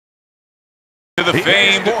To the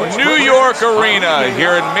famed New York Arena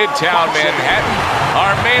here in Midtown Manhattan.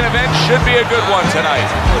 Our main event should be a good one tonight.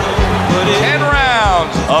 10 rounds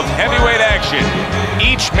of heavyweight action.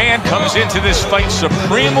 Each man comes into this fight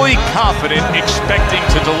supremely confident, expecting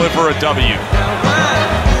to deliver a W.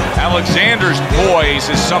 Alexander's poise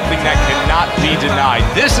is something that cannot be denied.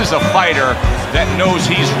 This is a fighter that knows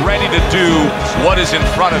he's ready to do what is in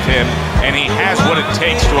front of him, and he has what it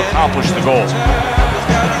takes to accomplish the goal.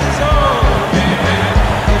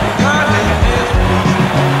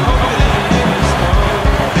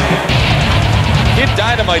 Kid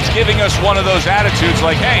Dynamite's giving us one of those attitudes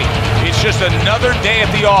like, hey, it's just another day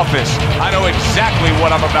at the office. I know exactly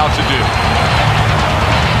what I'm about to do.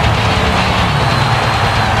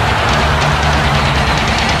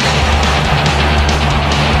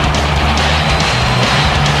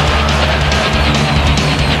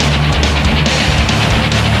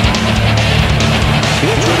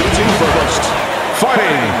 Introducing first,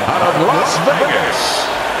 fighting out of Las Vegas,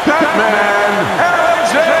 Batman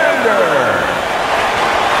Alexander.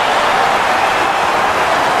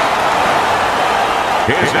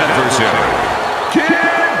 His adversary, Kid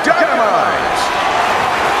Dynamite.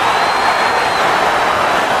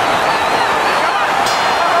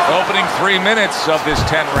 Opening 3 minutes of this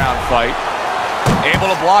 10-round fight.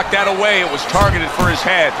 Able to block that away. It was targeted for his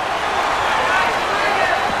head.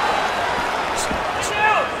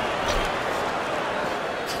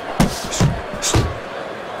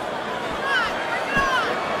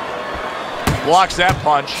 Blocks that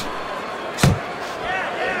punch.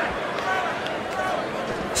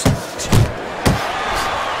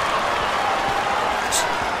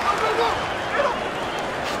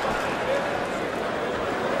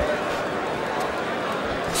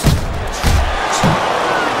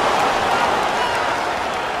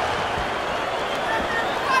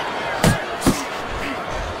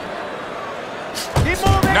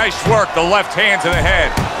 Nice work, the left hand to the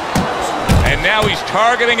head. And now he's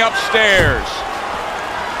targeting upstairs.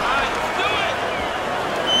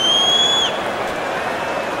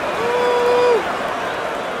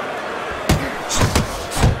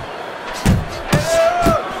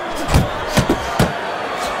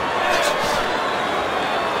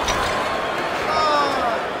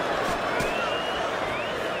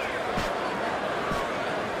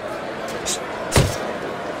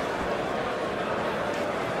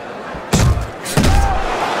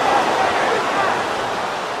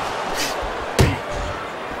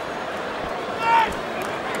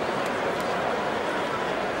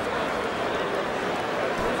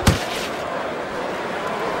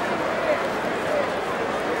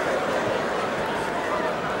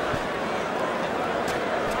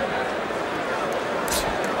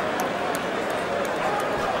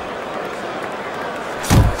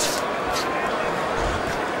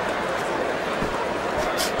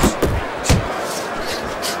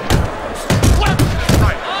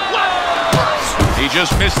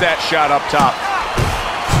 Just missed that shot up top.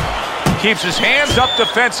 Keeps his hands up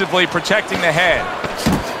defensively, protecting the head.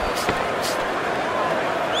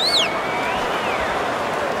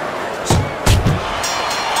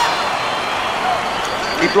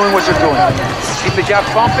 Keep doing what you're doing. Keep the jab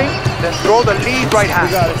pumping, then throw the lead right hand.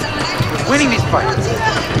 You're winning these fights.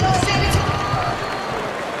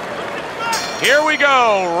 Here we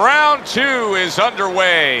go. Round 2 is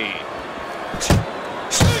underway.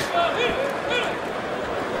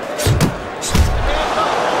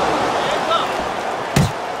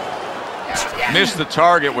 Missed the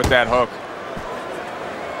target with that hook.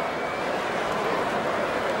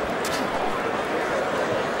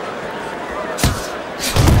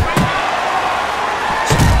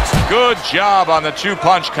 Good job on the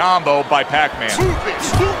 2-punch combo by Pac-Man.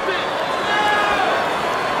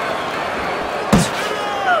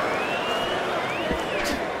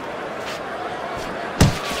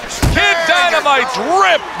 Kid Dynamite's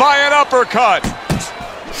ripped by an uppercut.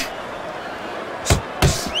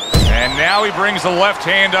 And now he brings the left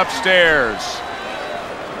hand upstairs.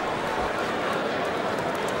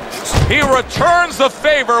 He returns the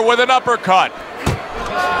favor with an uppercut.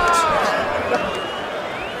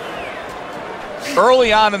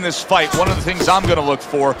 Early on in this fight, one of the things I'm going to look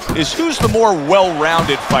for is who's the more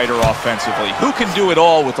well-rounded fighter offensively. Who can do it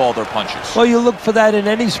all with all their punches? Well, you look for that in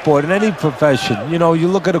any sport, in any profession. You know, you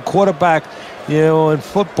look at a quarterback, you know, in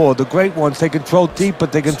football, the great ones, they can throw deep,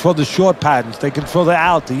 but they can throw the short patterns. They can throw the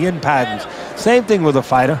out, the in patterns. Same thing with a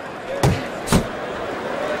fighter.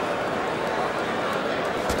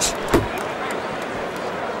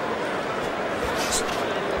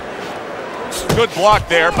 Good block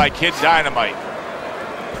there by Kid Dynamite.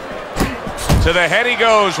 To the head he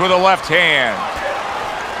goes with a left hand.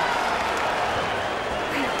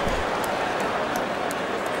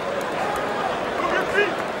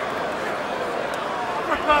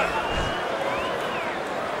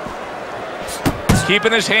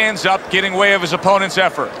 keeping his hands up, getting way of his opponent's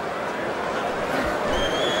effort.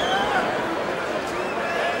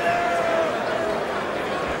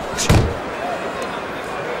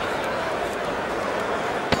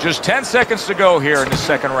 Just 10 seconds to go here in the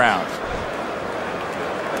second round.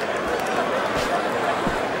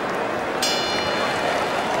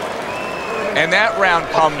 And that round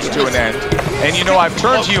comes to an end. And you know, I've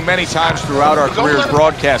turned to you many times throughout our careers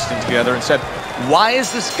broadcasting together and said, why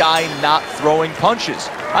is this guy not throwing punches?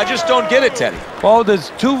 I just don't get it, Teddy. Well, there's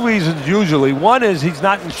two reasons usually. One is he's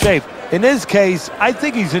not in shape. In his case, I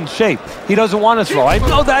think he's in shape. He doesn't want to throw. I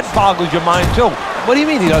know that boggles your mind too. What do you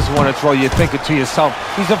mean he doesn't want to throw? You think it to yourself.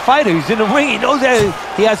 He's a fighter. He's in the ring. He knows that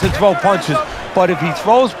he has to throw punches. But if he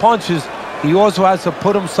throws punches, he also has to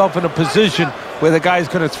put himself in a position where the guy's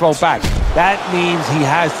going to throw back. That means he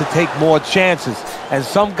has to take more chances. And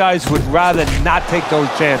some guys would rather not take those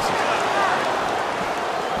chances.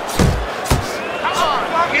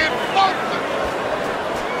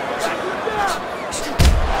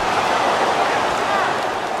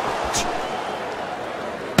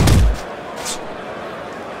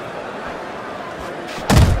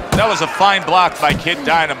 That was a fine block by Kid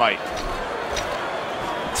Dynamite.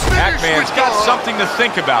 Pac-Man's got something to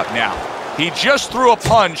think about now. He just threw a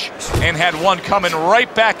punch and had one coming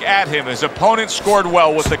right back at him. His opponent scored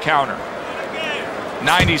well with the counter.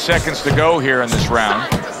 90 seconds to go here in this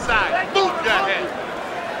round.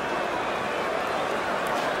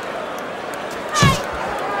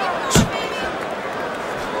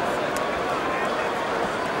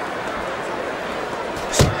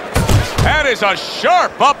 That is a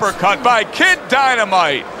sharp uppercut by Kid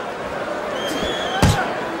Dynamite.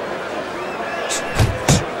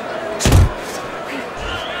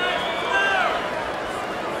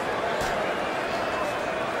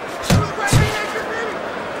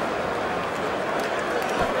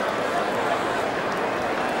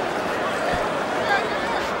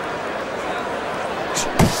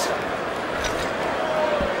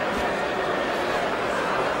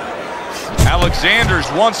 Alexander's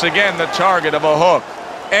once again the target of a hook.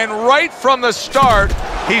 And right from the start,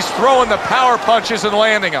 he's throwing the power punches and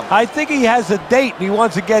landing them. I think he has a date and he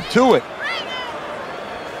wants to get to it.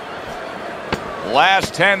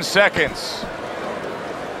 Last 10 seconds.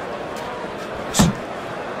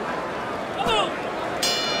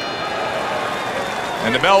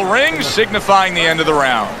 And the bell rings, signifying the end of the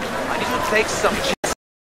round. I need to take some.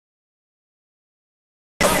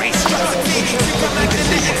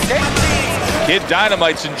 Kid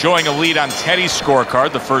Dynamite's enjoying a lead on Teddy's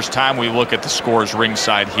scorecard, the first time we look at the scores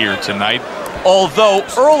ringside here tonight. Although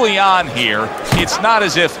early on here, it's not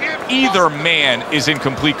as if either man is in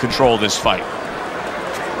complete control of this fight.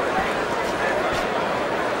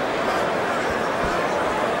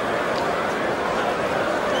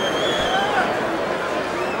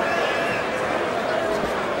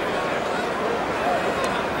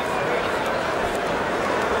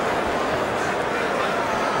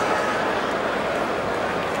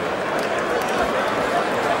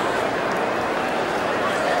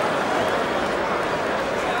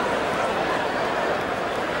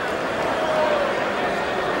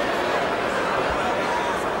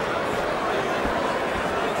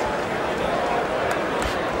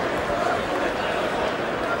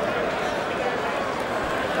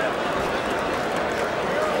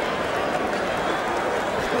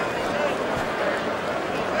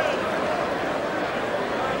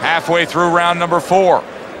 Halfway through round number 4.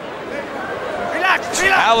 Relax.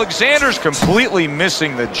 Alexander's completely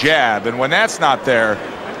missing the jab, and when that's not there,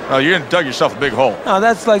 well, you're gonna dug yourself a big hole. Now,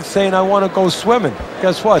 that's like saying I want to go swimming.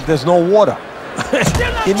 Guess what? There's no water.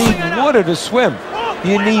 You need water to swim.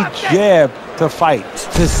 You need jab to fight,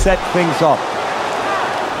 to set things up.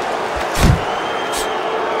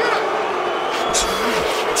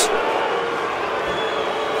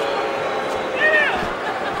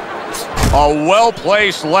 A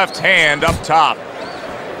well-placed left hand up top.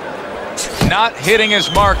 Not hitting his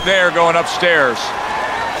mark there going upstairs.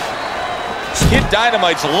 Kid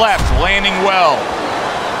Dynamite's left landing well.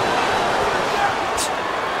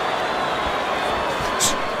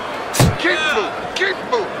 Keep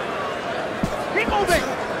moving.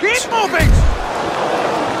 Keep moving.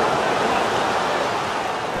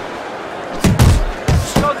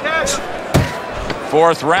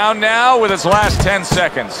 Fourth round now with its last 10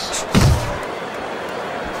 seconds.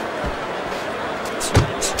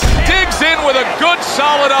 Digs in with a good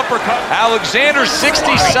solid uppercut. Alexander's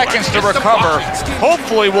 60 seconds to recover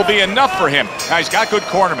hopefully will be enough for him. Now, he's got good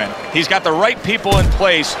cornermen. He's got the right people in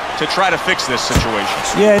place to try to fix this situation.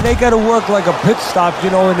 Yeah, and they got to work like a pit stop, you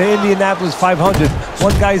know, in the Indianapolis 500.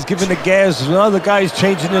 One guy's giving the gas, another guy's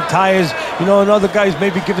changing the tires, you know, another guy's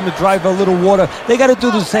maybe giving the driver a little water. They got to do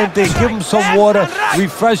the same thing. Give him some water,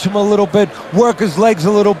 refresh him a little bit, work his legs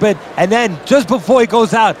a little bit, and then just before he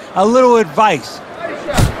goes out, a little advice.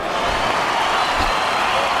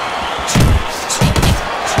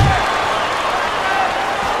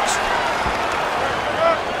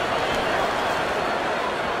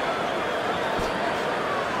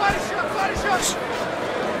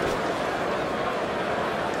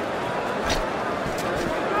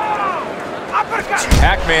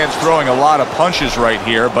 Pac-Man's throwing a lot of punches right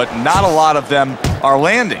here, but not a lot of them are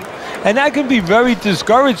landing. And that can be very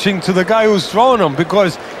discouraging to the guy who's throwing them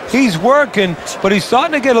because he's working, but he's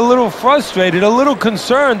starting to get a little frustrated, a little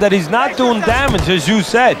concerned that he's not doing damage, as you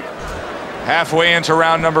said. Halfway into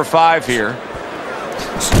round number 5 here.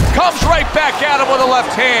 Comes right back at him with a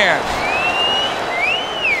left hand.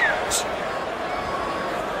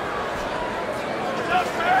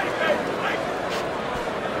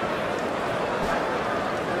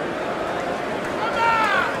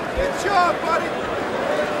 Good job, buddy.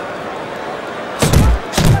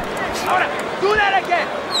 Do that again.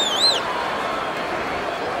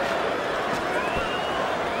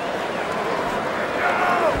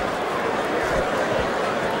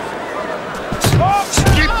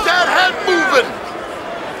 Keep that head moving.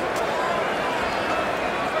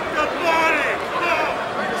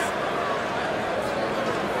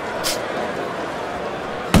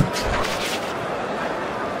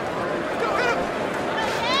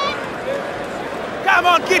 Come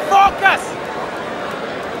on, kid, focus.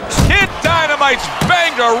 Kid Dynamite's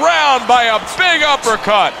banged around by a big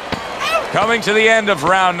uppercut. Coming to the end of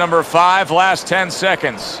round number 5, last 10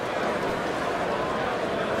 seconds.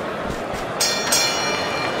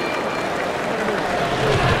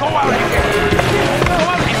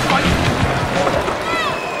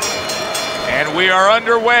 And we are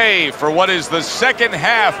underway for what is the second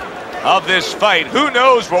half of this fight. Who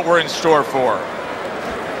knows what we're in store for?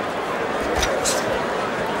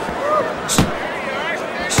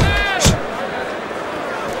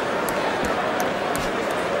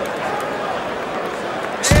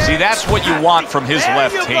 See, that's what you want from his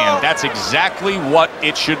left hand. That's exactly what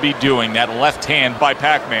it should be doing, that left hand by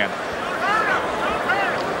Pac-Man.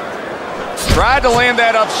 Tried to land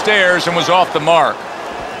that upstairs and was off the mark.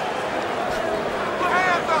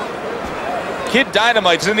 Kid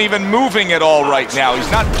Dynamite isn't even moving at all right now.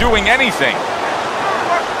 He's not doing anything.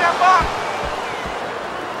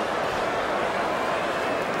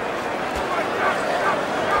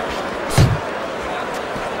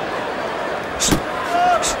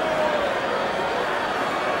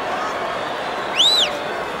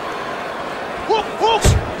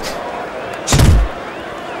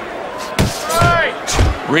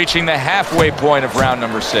 Reaching the halfway point of round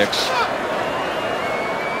number 6.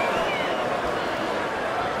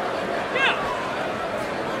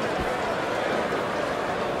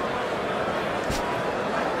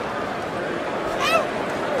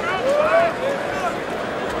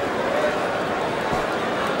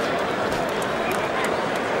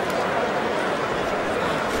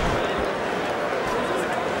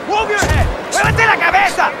 Move your head. Muévete la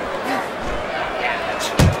cabeza.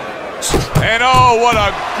 And oh, what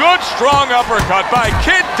a good, strong uppercut by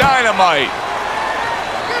Kid Dynamite.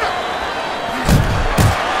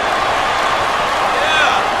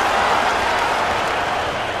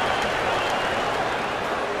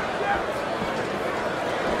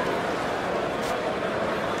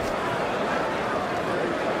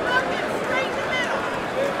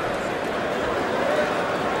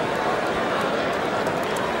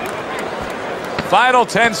 Final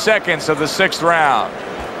 10 seconds of the 6th round.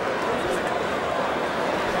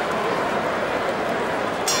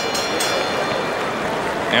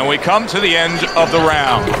 And we come to the end of the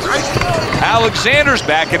round. Alexander's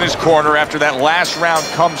back in his corner after that last round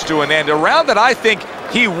comes to an end. A round that I think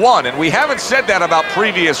he won, and we haven't said that about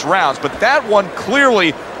previous rounds, but that one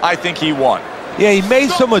clearly I think he won. Yeah, he made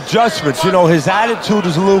some adjustments. You know, his attitude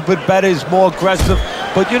is a little bit better. He's more aggressive.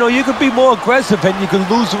 But, you know, you can be more aggressive and you can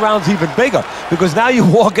lose the rounds even bigger because now you're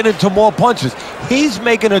walking into more punches. He's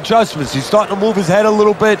making adjustments. He's starting to move his head a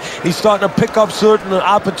little bit. He's starting to pick up certain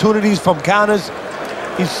opportunities from counters.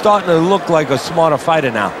 He's starting to look like a smarter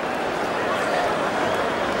fighter now.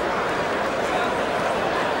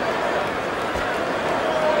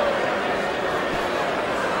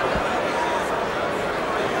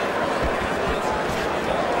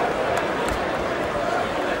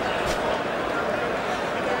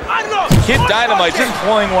 Dynamite's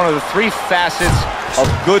employing one of the 3 facets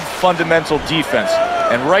of good fundamental defense.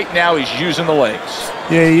 And right now he's using the legs.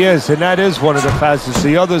 Yeah, he is, and that is one of the facets.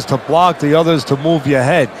 The other's to block, the other's to move your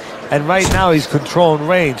head. And right now he's controlling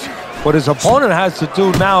range. What his opponent has to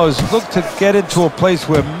do now is look to get into a place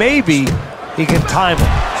where maybe he can time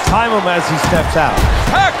him. Time him as he steps out.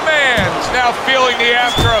 Pac-Man's now feeling the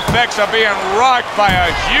after effects of being rocked by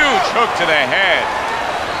a huge hook to the head.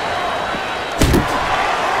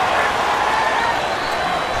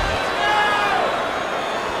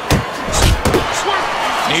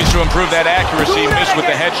 Needs to improve that accuracy, missed with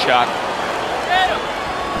the headshot.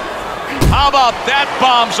 How about that?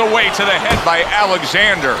 Bombs away to the head by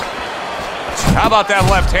Alexander. How about that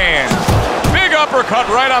left hand? Big uppercut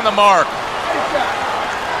right on the mark.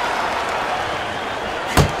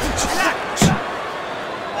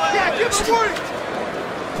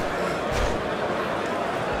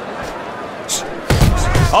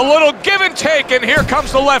 A little give and take, and here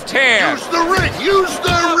comes the left hand. Use the ring! Use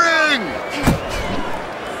the ring!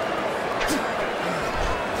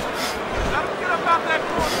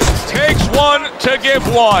 Takes one to give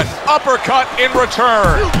one. Uppercut in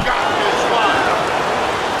return. You got this one!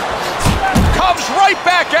 Comes right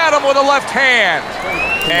back at him with a left hand.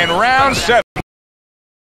 And round 7.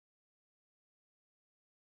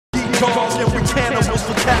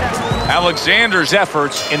 Alexander's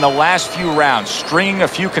efforts in the last few rounds, stringing a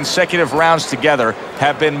few consecutive rounds together,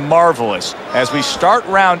 have been marvelous. As we start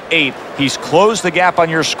round 8, he's closed the gap on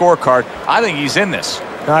your scorecard. I think he's in this.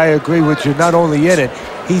 I agree with you. Not only in it,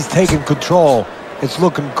 he's taking control. It's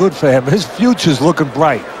looking good for him. His future's looking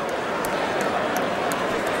bright.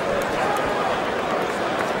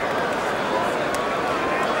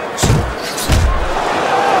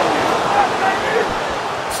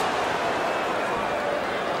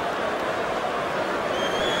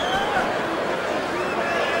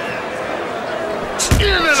 In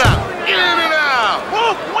and out! In and out!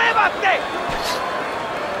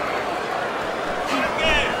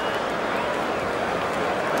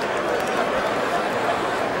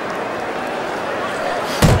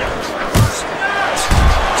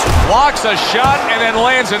 Blocks a shot and then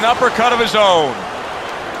lands an uppercut of his own.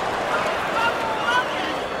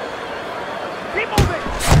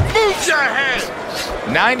 Move your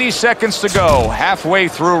head! 90 seconds to go, halfway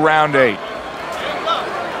through round 8.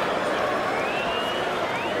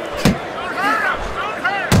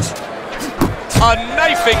 A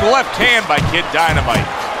knifing left hand by Kid Dynamite.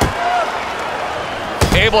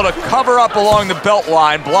 Able to cover up along the belt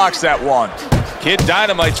line, blocks that one. Kid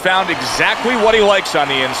Dynamite's found exactly what he likes on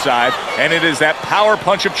the inside, and it is that power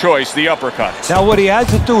punch of choice, the uppercut. Now what he has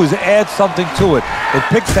to do is add something to it. It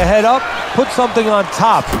picks the head up, put something on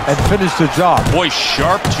top, and finish the job. Boy,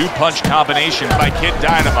 sharp 2-punch combination by Kid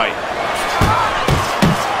Dynamite.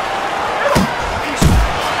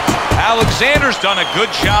 Alexander's done a good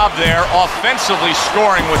job there, offensively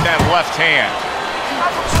scoring with that left hand.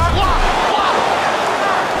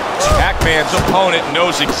 Pac-Man's opponent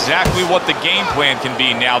knows exactly what the game plan can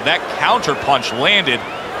be now. That counter punch landed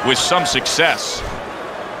with some success.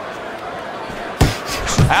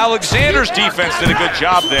 Alexander's defense did a good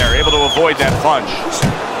job there, able to avoid that punch.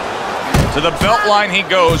 To the belt line he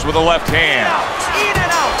goes with a left hand.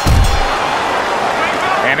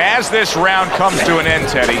 And as this round comes to an end,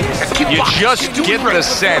 Teddy, you just get the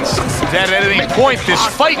sense that at any point this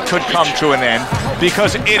fight could come to an end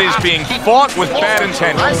because it is being fought with bad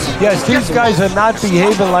intentions. Yes, these guys are not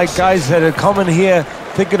behaving like guys that are coming here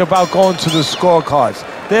thinking about going to the scorecards.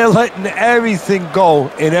 They're letting everything go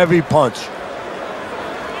in every punch.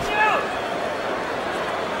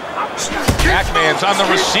 Pac-Man's on the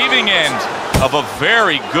receiving end of a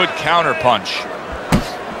very good counter punch.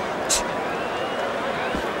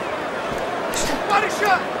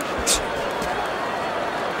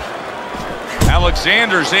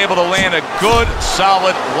 Alexander's able to land a good,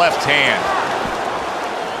 solid left hand.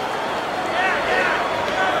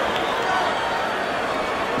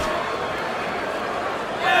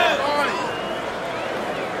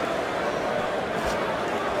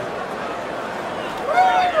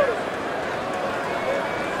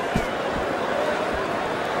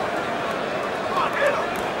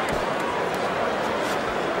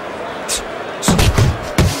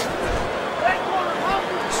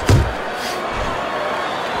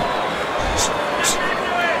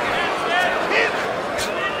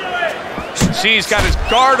 See, he's got his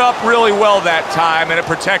guard up really well that time, and it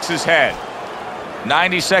protects his head.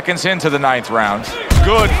 90 seconds into the 9th round.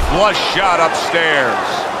 Good flush shot upstairs.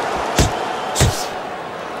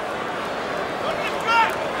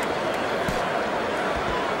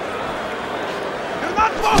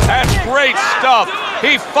 That's great stuff.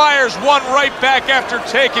 He fires one right back after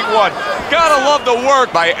taking one. Gotta love the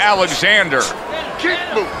work by Alexander. Keep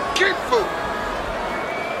moving. Keep moving.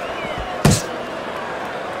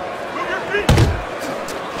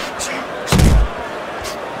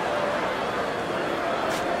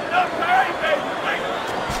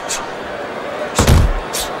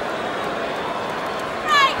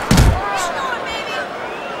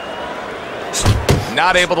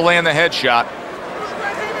 Not able to land the headshot.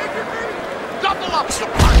 Double up the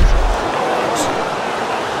punch.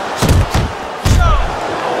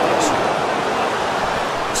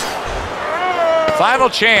 Final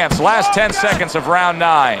chance, last 10 seconds of round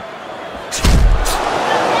 9.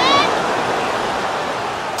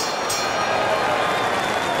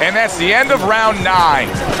 And that's the end of round 9.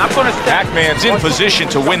 Pac-Man's in position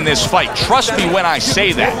to win this fight. Trust me when I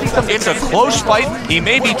say that. It's a close fight. He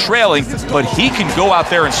may be trailing, but he can go out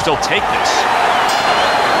there and still take this.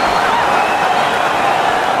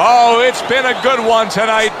 Oh, it's been a good one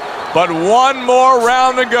tonight, but one more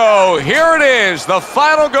round to go. Here it is, the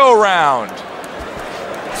final go-round.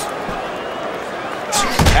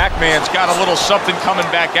 Pac-Man's got a little something coming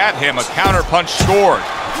back at him. A counter punch scored.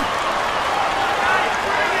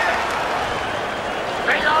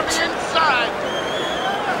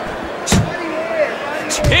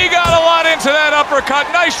 He got a lot into that uppercut.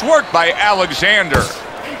 Nice work by Alexander.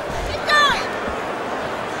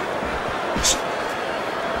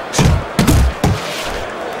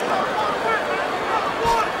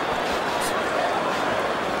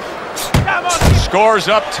 Scores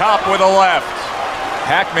up top with a left.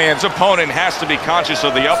 Pac-Man's opponent has to be conscious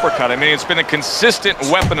of the uppercut. I mean, it's been a consistent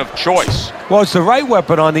weapon of choice. Well, it's the right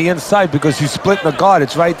weapon on the inside because he's splitting the guard.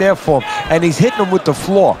 It's right there for him. And he's hitting him with the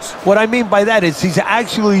floor. What I mean by that is he's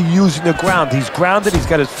actually using the ground. He's grounded. He's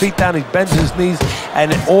got his feet down. He bends his knees.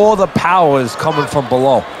 And all the power is coming from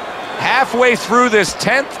below. Halfway through this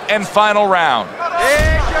 10th and final round.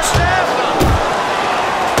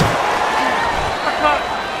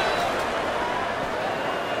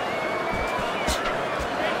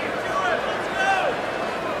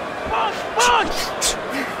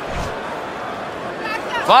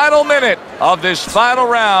 Final minute of this final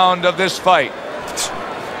round of this fight.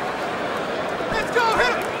 Let's go,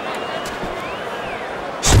 hit him.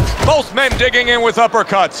 Both men digging in with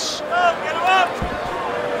uppercuts. Get him up.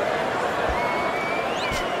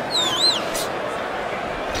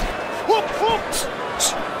 Whoop, whoop.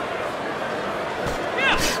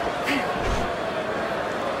 Yeah.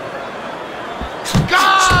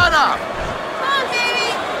 Got him. Come on, baby.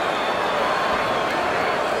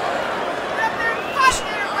 Get up there and fight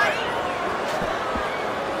there, buddy.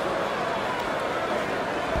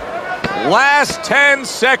 Last 10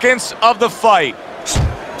 seconds of the fight.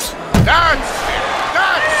 That's it.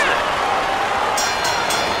 That's it.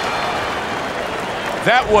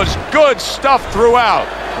 That was good stuff throughout.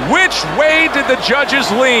 Which way did the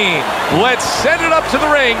judges lean? Let's send it up to the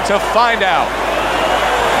ring to find out.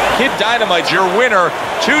 Kid Dynamite, your winner.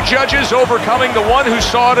 2 judges overcoming the one who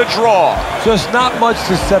saw it a draw. Just not much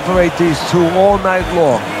to separate these two all night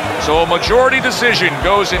long. So a majority decision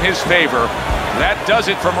goes in his favor. That does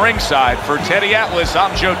it from ringside. For Teddy Atlas,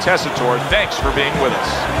 I'm Joe Tessitore. Thanks for being with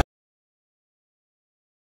us.